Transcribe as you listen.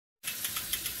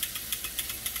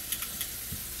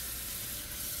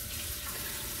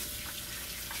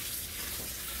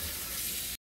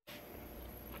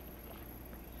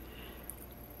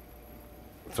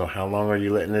So how long are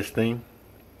you letting this steam?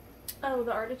 Oh,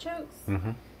 the artichokes?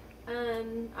 Mm-hmm.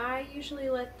 I usually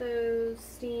let those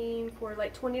steam for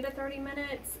like 20 to 30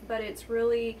 minutes, but it's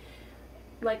really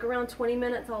like around 20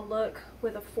 minutes I'll look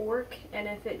with a fork, and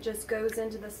if it just goes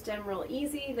into the stem real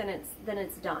easy, then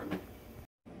it's done.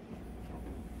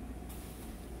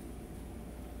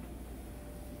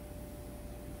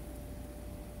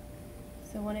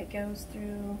 So when it goes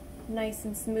through nice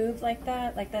and smooth like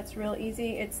that's real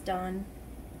easy, it's done.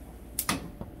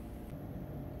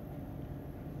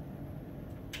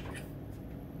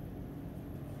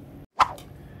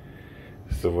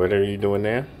 So what are you doing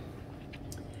now?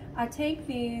 I take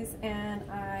these and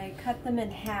I cut them in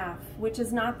half, which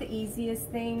is not the easiest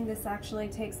thing. This actually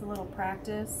takes a little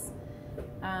practice,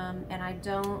 and I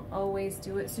don't always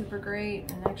do it super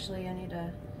great. And actually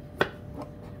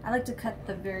I like to cut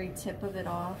the very tip of it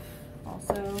off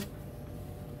also.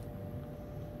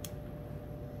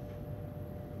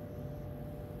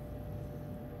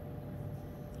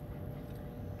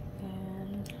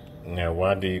 And Now,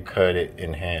 why do you cut it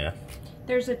in half?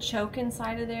 there's a choke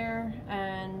inside of there,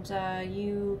 and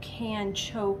you can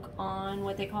choke on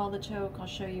what they call the choke. I'll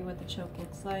show you what the choke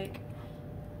looks like.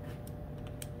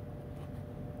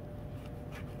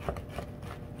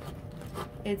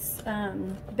 It's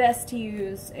best to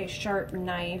use a sharp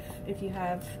knife if you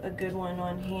have a good one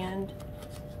on hand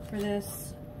for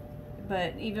this,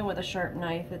 but even with a sharp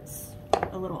knife it's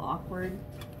a little awkward.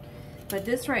 But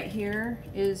this right here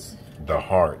is the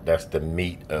heart. That's the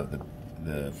meat of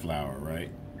the flower,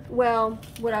 right? Well,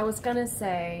 what I was gonna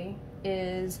say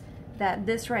is that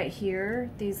this right here,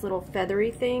 these little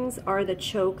feathery things, are the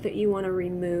choke that you want to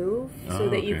remove so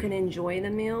that you can enjoy the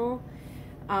meal.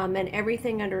 And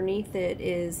everything underneath it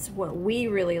is what we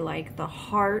really like, the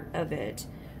heart of it,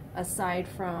 aside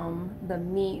from the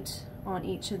meat on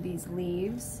each of these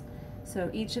leaves. So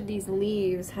each of these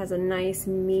leaves has a nice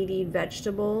meaty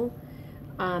vegetable.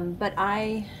 But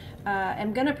I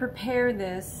am gonna prepare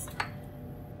this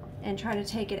and try to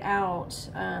take it out.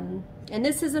 And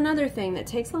this is another thing that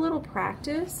takes a little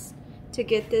practice to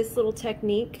get this little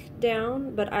technique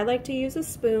down, but I like to use a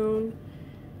spoon.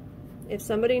 If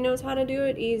somebody knows how to do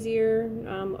it easier,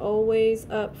 I'm always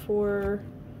up for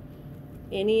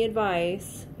any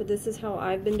advice, but this is how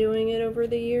I've been doing it over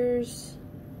the years.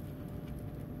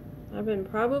 I've been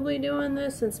probably doing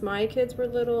this since my kids were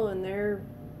little, and they're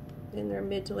in their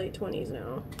mid to late 20s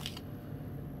now.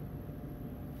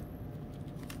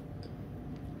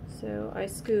 So I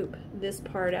scoop this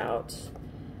part out.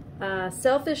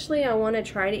 Selfishly, I want to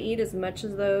try to eat as much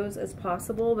of those as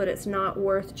possible, but it's not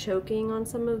worth choking on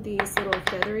some of these little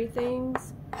feathery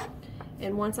things.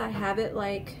 And once I have it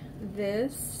like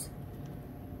this,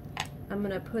 I'm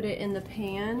going to put it in the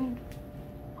pan.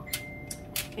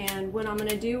 And what I'm going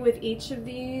to do with each of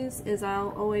these is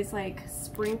I'll always like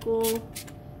sprinkle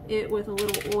it with a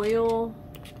little oil.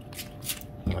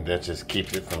 That just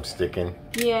keeps it from sticking.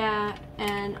 Yeah,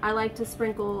 and I like to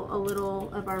sprinkle a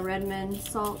little of our Redmond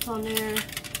salt on there.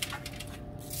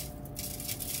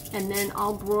 And then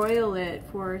I'll broil it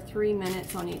for 3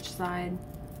 minutes on each side.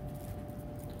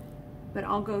 But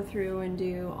I'll go through and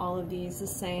do all of these the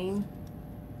same.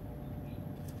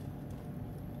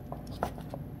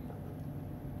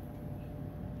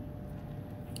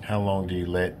 How long do you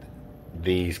let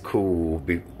these cool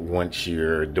once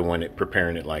you're doing it,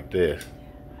 preparing it like this?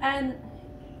 And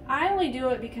I only do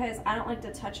it because I don't like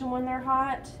to touch them when they're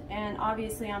hot, and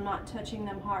obviously I'm not touching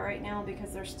them hot right now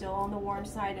because they're still on the warm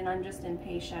side and I'm just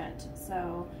impatient.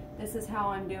 So this is how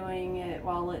I'm doing it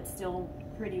while it's still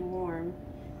pretty warm.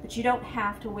 But you don't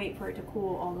have to wait for it to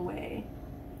cool all the way.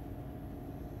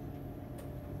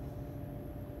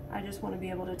 I just want to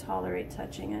be able to tolerate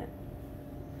touching it.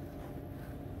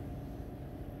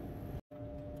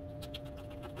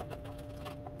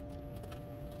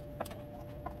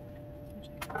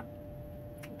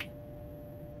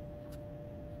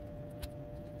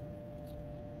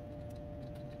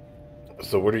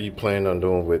 So what are you planning on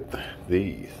doing with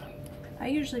these? I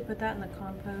usually put that in the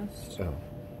compost. Oh.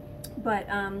 But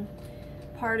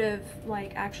part of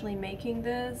like actually making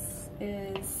this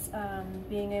is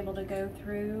being able to go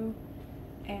through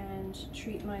and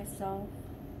treat myself.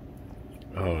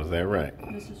 Oh, is that right?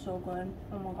 This is so good.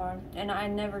 Oh my god. And I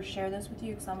never share this with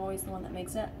you because I'm always the one that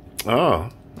makes it. Oh.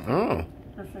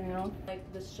 Just so you know.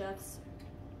 Like the chef's.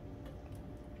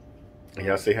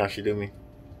 Y'all see how she do me?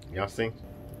 Y'all see?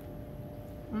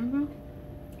 Mm-hmm.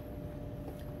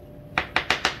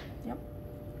 Yep.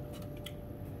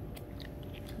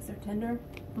 Is they're tender.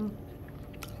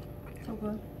 So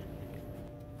good.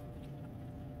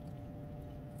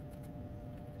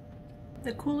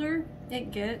 The cooler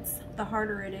it gets, the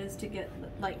harder it is to get,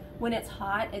 like when it's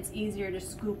hot, it's easier to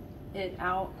scoop it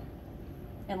out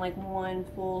in like one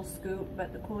full scoop,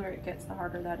 but the cooler it gets, the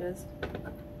harder that is.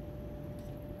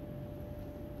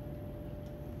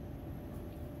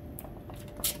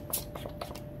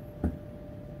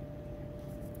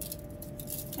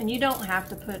 And you don't have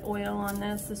to put oil on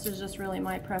this. This is just really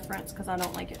my preference because I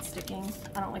don't like it sticking.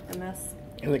 I don't like the mess.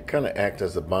 And it kind of acts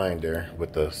as a binder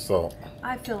with the salt.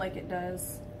 I feel like it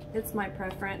does. It's my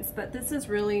preference, but this is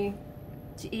really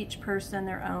to each person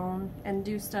their own, and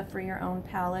do stuff for your own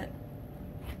palate.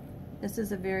 This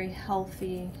is a very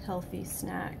healthy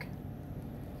snack.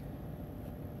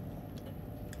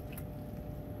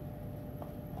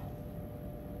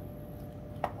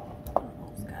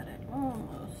 Almost got it,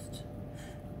 almost.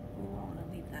 I want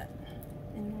to leave that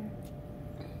in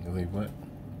there. Leave what?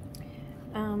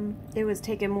 It was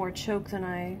taking more choke than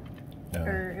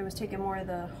or it was taking more of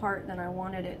the heart than I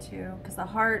wanted it to, because the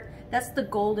heart, that's the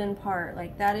golden part.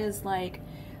 Like that is like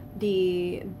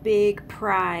the big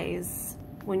prize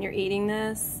when you're eating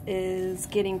this, is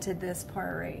getting to this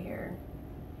part right here.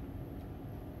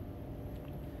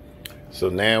 So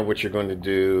now what you're going to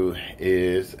do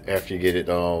is, after you get it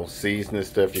all seasoned and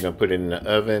stuff, you're going to put it in the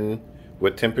oven.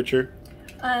 What temperature?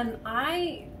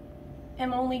 I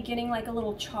am only getting like a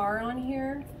little char on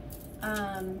here.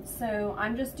 So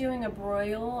I'm just doing a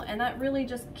broil, and that really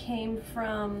just came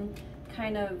from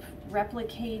kind of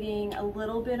replicating a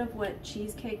little bit of what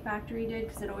Cheesecake Factory did,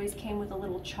 because it always came with a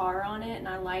little char on it, and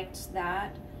I liked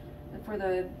that for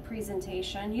the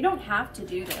presentation. You don't have to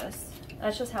do this.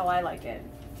 That's just how I like it.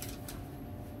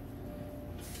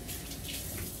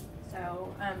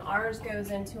 So ours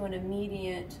goes into an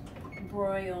immediate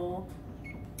broil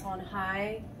on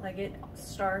high, like it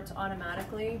starts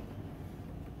automatically.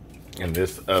 And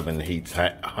this oven heats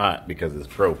hot because it's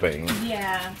propane.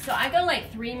 Yeah, so I go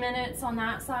like 3 minutes on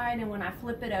that side, and when I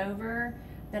flip it over,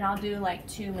 then I'll do like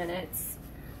 2 minutes.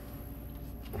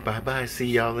 Bye-bye, see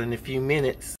y'all in a few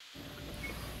minutes.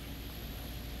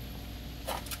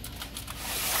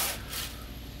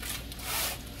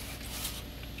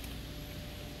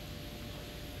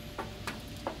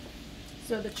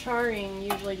 So the charring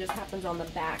usually just happens on the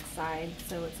back side,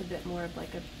 so it's a bit more of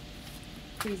like a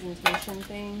presentation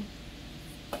thing.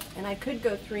 And I could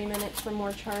go 3 minutes for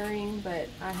more charring, but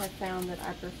I have found that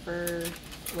I prefer,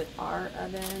 with our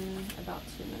oven, about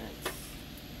 2 minutes.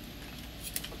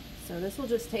 So this will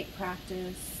just take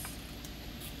practice.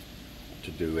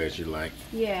 To do as you like.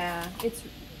 Yeah,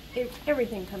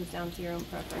 everything comes down to your own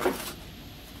preference.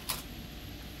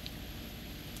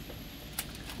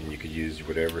 And you could use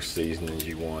whatever seasonings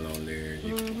you want on there.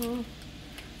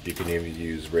 You can even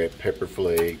use red pepper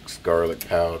flakes, garlic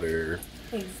powder.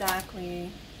 Exactly.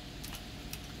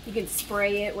 You can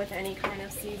spray it with any kind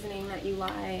of seasoning that you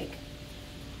like.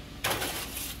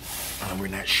 And we're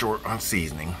not short on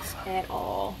seasonings. At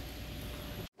all.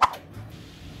 It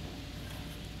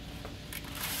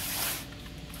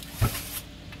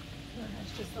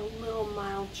has just a little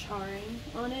mild charring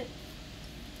on it,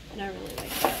 and I really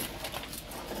like that.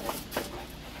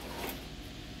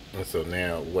 And so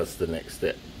now, what's the next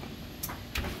step?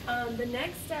 The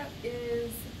next step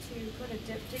is to put a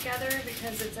dip together,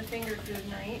 because it's a finger food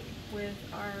night with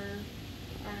our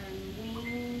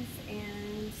wings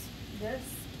and this.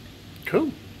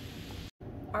 Cool.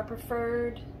 Our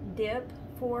preferred dip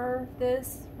for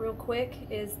this, real quick,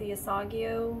 is the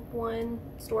Asagio one,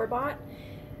 store-bought.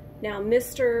 Now,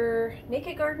 Mr.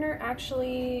 Naked Gardener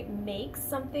actually makes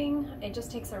something. It just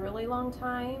takes a really long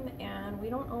time, and we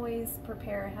don't always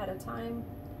prepare ahead of time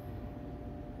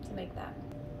to make that.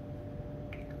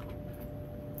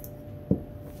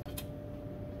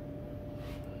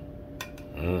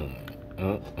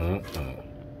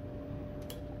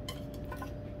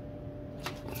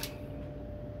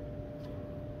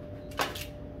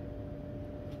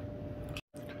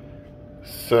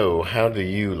 So, how do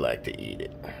you like to eat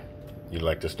it? You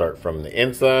like to start from the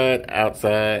inside,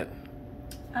 outside?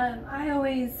 I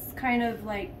always kind of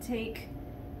like take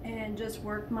and just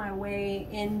work my way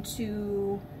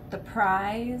into the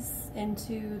prize,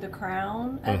 into the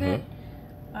crown of it.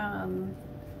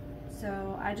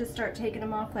 So I just start taking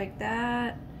them off like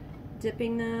that,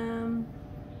 dipping them,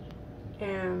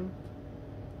 and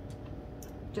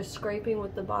just scraping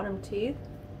with the bottom teeth.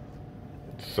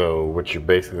 So what you're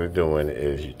basically doing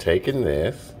is you're taking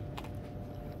this,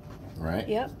 right?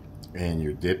 Yep. And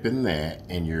you're dipping that,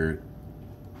 and you're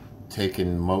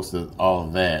taking most of all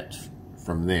of that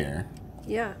from there.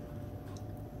 Yeah.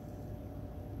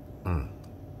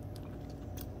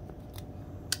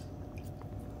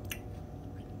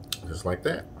 Just like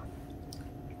that.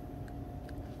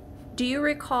 Do you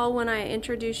recall when I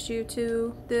introduced you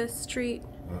to this treat?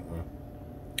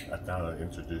 I thought I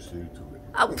introduced you to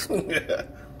it.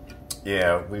 Oh.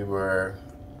 Yeah, we were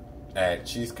at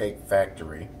Cheesecake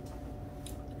Factory,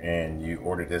 and you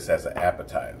ordered this as an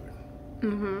appetizer.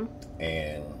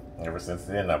 And ever since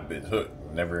then, I've been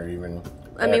hooked. Never even.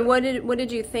 I mean, what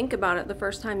did you think about it the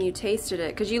first time you tasted it?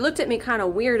 Because you looked at me kind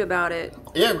of weird about it.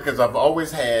 Yeah, because I've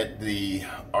always had the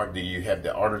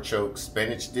artichoke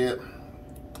spinach dip,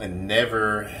 and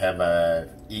never have I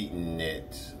eaten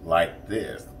it like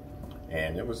this.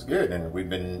 And it was good, and we've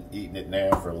been eating it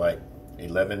now for like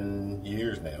 11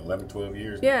 years now, 11, 12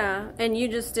 years now. Yeah, and you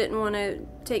just didn't want to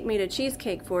take me to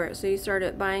Cheesecake for it, so you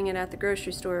started buying it at the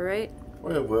grocery store, right?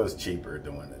 Well, it was cheaper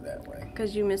doing it that way.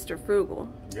 Because you Mr. Frugal.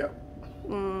 Yep.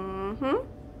 Mm-hmm.